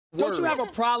Don't you have a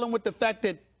problem with the fact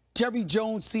that Jerry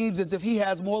Jones seems as if he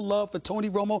has more love for Tony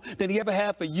Romo than he ever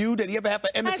had for you, than he ever had for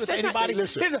Emmitt or anybody?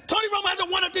 Listen, Tony Romo hasn't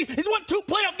won he's won 2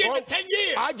 playoff games in 10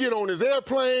 years. I get on his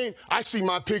airplane, I see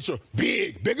my picture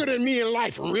bigger than me in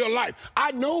life, in real life.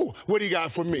 I know what he got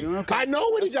for me. Okay. I know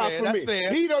what he got for me.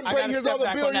 Fair. He doesn't bring his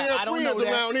other billionaire friends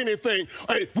around anything.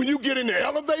 Hey, when you get in the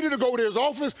elevator to go to his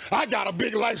office, I got a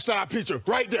big lifestyle picture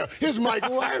right there. Here's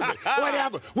Michael Irvin.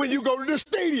 Whatever. When you go to the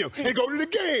stadium and go to the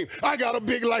game, I got a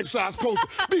big life-size poster.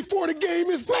 Before the game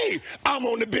is played, I'm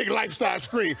on the big lifestyle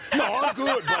screen. No, I'm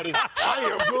good, buddy. I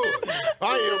am good.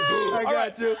 I am good. I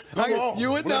got you. Come on. You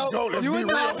would know. You would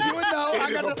know. You would know.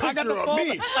 I got the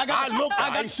fall.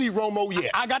 I see Romo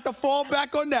yet. I got the fall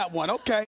back on that one. Okay.